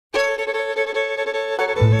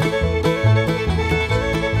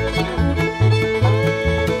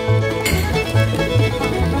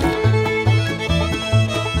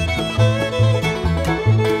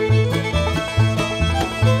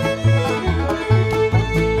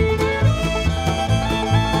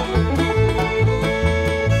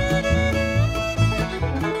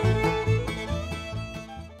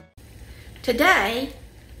Today,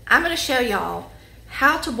 I'm going to show y'all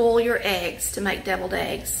how to boil your eggs to make deviled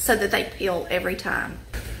eggs so that they peel every time.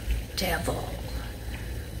 Devil.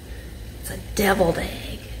 It's a deviled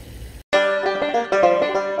egg.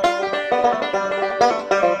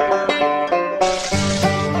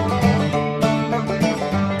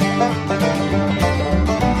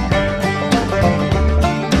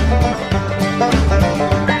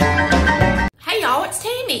 Hey y'all, it's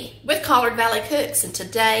Tammy with Collard Valley Cooks, and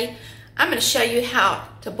today I'm going to show you how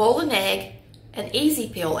to boil an egg, an easy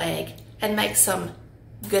peel egg, and make some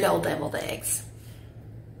good old deviled eggs.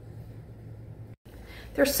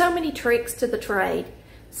 There's so many tricks to the trade,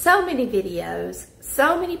 so many videos,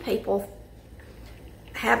 so many people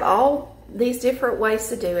have all these different ways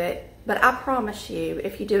to do it, but I promise you,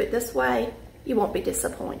 if you do it this way, you won't be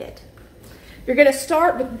disappointed. You're going to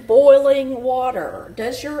start with boiling water.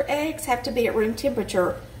 Does your eggs have to be at room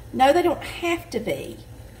temperature? No, they don't have to be.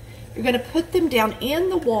 You're going to put them down in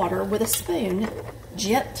the water with a spoon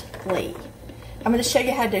gently. I'm going to show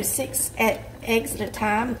you how to do 6 eggs at a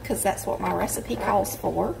time because that's what my recipe calls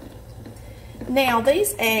for. Now,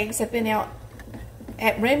 these eggs have been out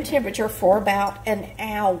at room temperature for about an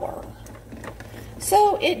hour.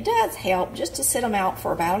 So it does help just to sit them out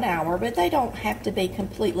for about an hour, but they don't have to be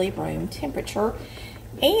completely room temperature.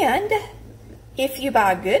 And if you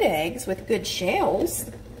buy good eggs with good shells,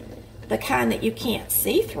 the kind that you can't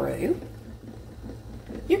see through,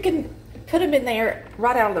 you can put them in there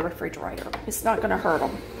right out of the refrigerator. It's not going to hurt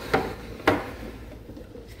them.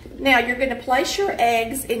 Now you're going to place your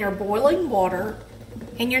eggs in your boiling water,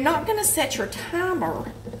 and you're not going to set your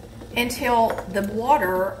timer until the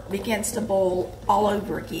water begins to boil all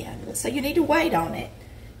over again. So you need to wait on it.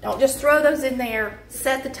 Don't just throw those in there,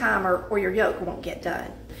 set the timer, or your yolk won't get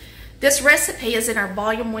done. This recipe is in our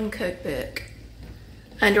Volume 1 cookbook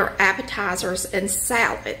under appetizers and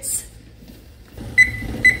salads.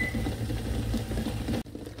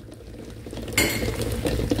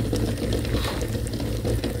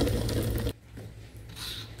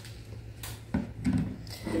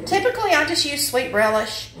 Typically I just use sweet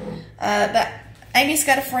relish, but Amy's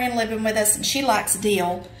got a friend living with us and she likes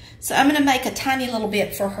dill, so I'm going to make a tiny little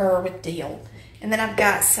bit for her with dill. And then I've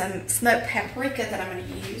got some smoked paprika that I'm going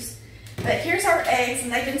to use. But here's our eggs,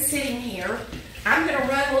 and they've been sitting here. I'm going to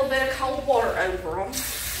run a little bit of cold water over them.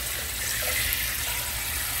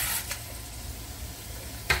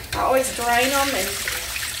 I always drain them and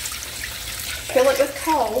fill it with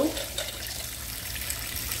cold.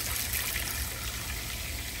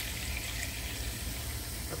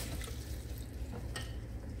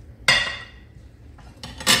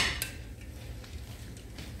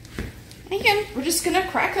 And we're just going to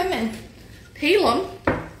crack them and peel them.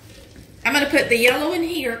 I'm going to put the yellow in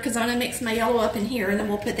here because I'm going to mix my yellow up in here, and then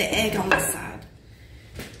we'll put the egg on this side.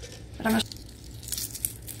 But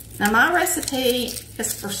now my recipe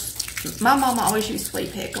is for, my mama always used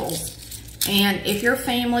sweet pickles. And if your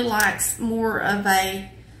family likes more of a,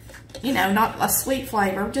 you know, not a sweet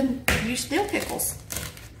flavor, then use dill pickles.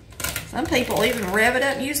 Some people even rev it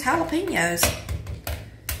up and use jalapenos.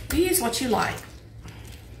 You use what you like.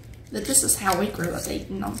 But this is how we grew up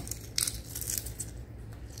eating them.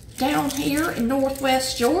 Down here in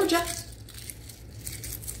northwest Georgia.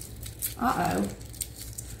 Uh-oh.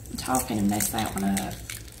 I'm talking and messed that one up.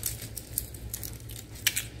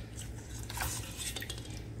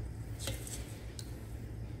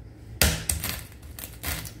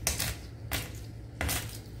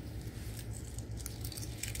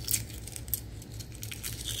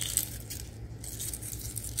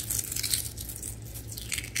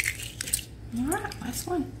 All right, last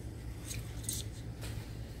one.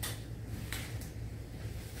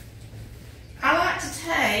 I like to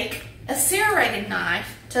take a serrated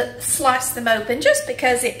knife to slice them open just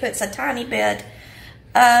because it puts a tiny bit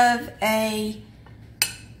of a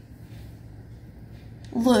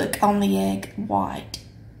look on the egg white.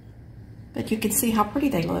 But you can see how pretty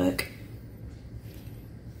they look.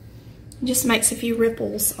 It just makes a few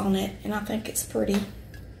ripples on it, and I think it's pretty.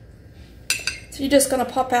 So you're just going to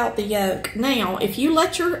pop out the yolk. Now, if you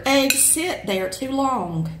let your eggs sit there too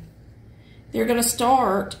long, they're going to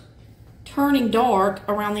start turning dark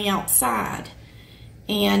around the outside.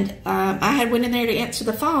 And I had went in there to answer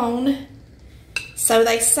the phone, so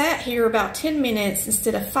they sat here about 10 minutes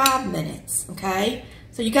instead of 5 minutes, okay?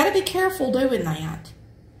 So you got to be careful doing that.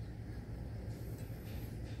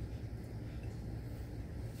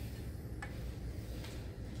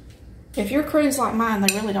 If your crew's like mine,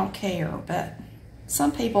 they really don't care, but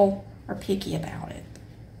some people are picky about it.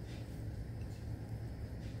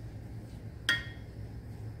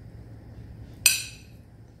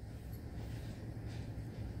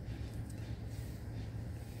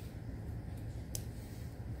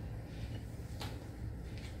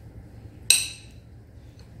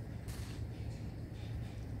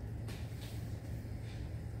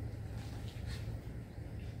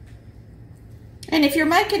 And if you're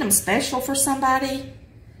making them special for somebody,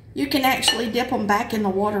 you can actually dip them back in the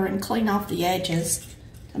water and clean off the edges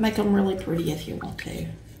to make them really pretty if you want to.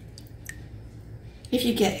 If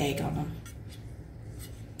you get egg on them.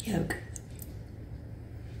 Yolk.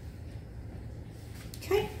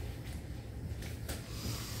 Okay.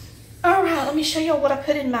 All right, let me show you what I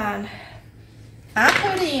put in mine. I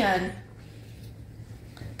put in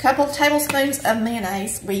a couple of tablespoons of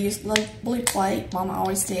mayonnaise. We use blue plate. Mama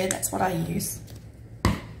always did. That's what I use.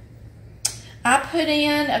 I put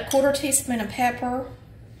in a 1/4 teaspoon of pepper.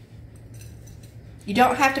 You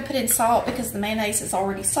don't have to put in salt because the mayonnaise is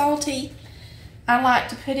already salty. I like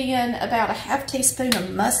to put in about a 1/2 teaspoon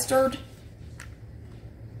of mustard.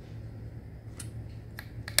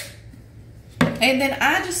 And then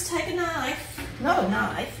I just take a knife, not a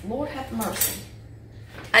knife, Lord have mercy,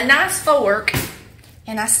 a nice fork,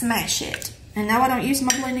 and I smash it. And now I don't use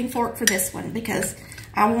my blending fork for this one because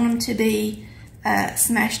I want them to be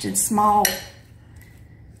smashed in small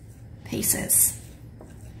pieces,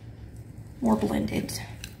 more blended.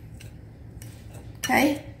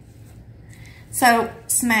 Okay, so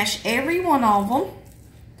smash every one of them.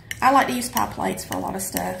 I like to use pie plates for a lot of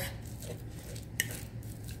stuff.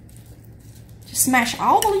 Just smash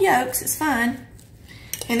all the yolks, it's fine.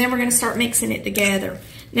 And then we're going to start mixing it together.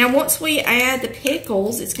 Now once we add the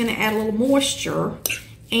pickles, it's going to add a little moisture,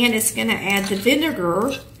 and it's going to add the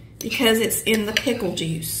vinegar because it's in the pickle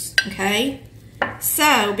juice, okay?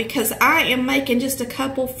 So, because I am making just a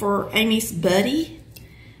couple for Amy's buddy,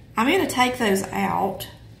 I'm going to take those out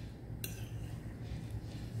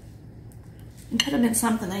and put them in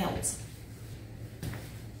something else.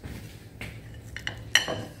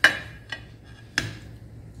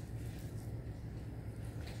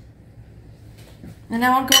 And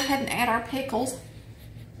now I'll go ahead and add our pickles.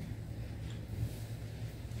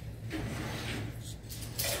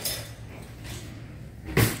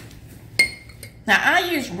 Now I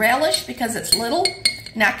use relish because it's little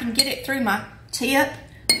and I can get it through my tip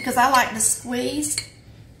because I like to squeeze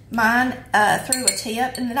mine through a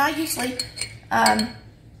tip. And then I usually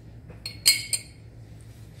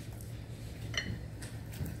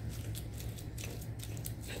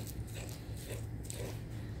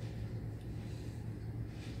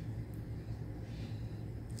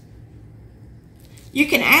you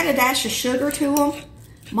can add a dash of sugar to them.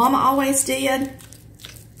 Mama always did.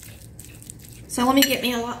 So let me get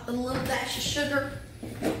me a little dash of sugar.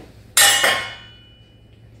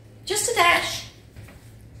 Just a dash.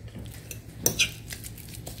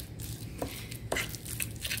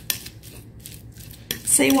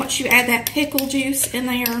 See, once you add that pickle juice in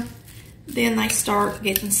there, then they start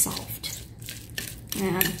getting soft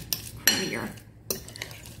and creamier.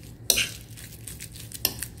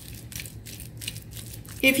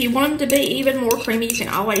 If you want them to be even more creamy, you can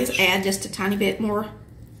always add just a tiny bit more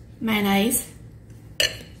mayonnaise.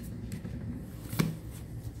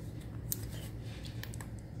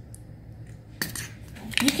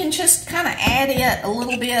 You can just kind of add it a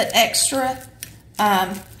little bit extra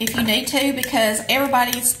if you need to, because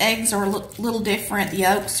everybody's eggs are a little different. The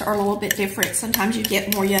yolks are a little bit different. Sometimes you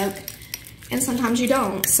get more yolk and sometimes you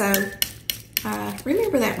don't. So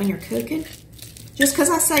remember that when you're cooking. Just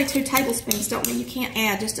because I say 2 tablespoons don't mean you can't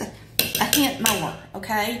add just a hint more,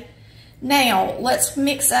 okay? Now, let's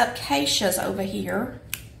mix up acacias over here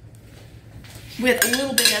with a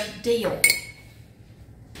little bit of dill.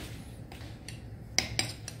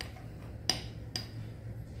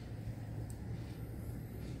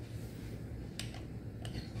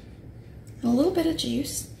 A little bit of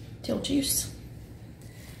juice, dill juice.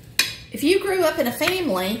 If you grew up in a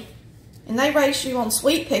family and they raised you on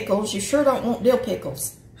sweet pickles, you sure don't want dill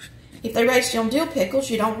pickles. If they raised you on dill pickles,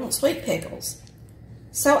 you don't want sweet pickles.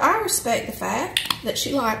 So I respect the fact that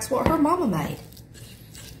she likes what her mama made.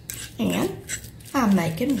 And I'm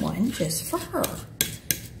making one just for her,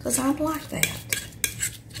 because I'd like that.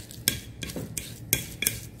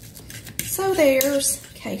 So there's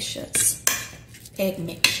acacia's egg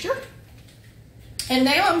mixture. And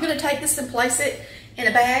now I'm going to take this and place it in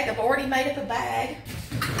a bag. I've already made up a bag.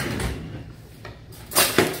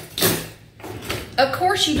 Of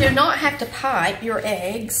course, you do not have to pipe your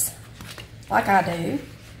eggs like I do.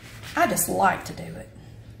 I just like to do it.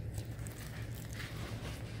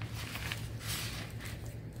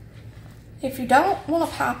 If you don't want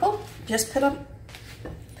to pipe them, just put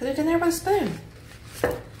it in there with a spoon.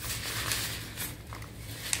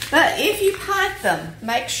 But if you pipe them,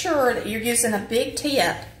 make sure that you're using a big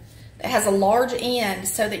tip that has a large end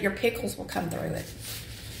so that your pickles will come through it.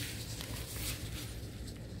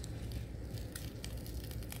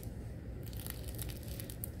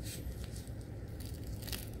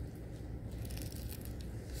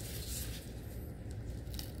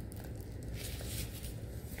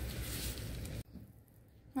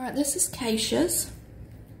 All right, this is Keisha's.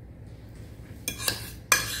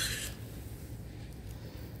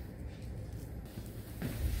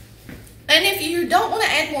 And if you don't want to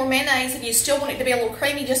add more mayonnaise and you still want it to be a little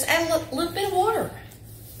creamy, just add a little bit of water.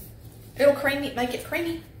 It'll make it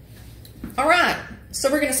creamy. All right, so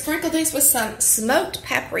we're going to sprinkle these with some smoked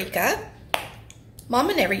paprika.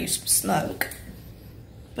 Mama never used to smoke,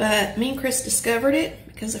 but me and Chris discovered it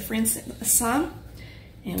because a friend sent us some,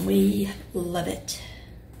 and we love it.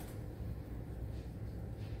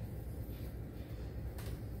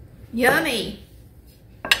 Yummy.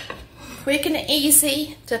 Quick and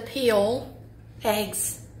easy to peel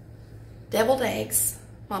eggs, deviled eggs,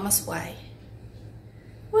 Mama's way,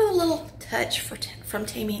 with a little touch from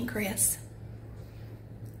Tammy and Chris.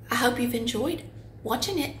 I hope you've enjoyed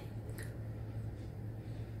watching it.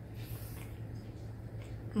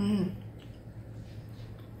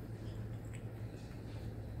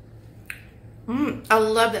 I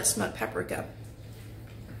love that smoked paprika.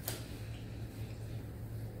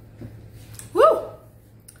 Woo!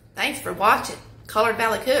 Thanks for watching Colored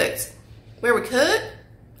Valley Cooks, where we cook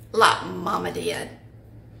like Mama did.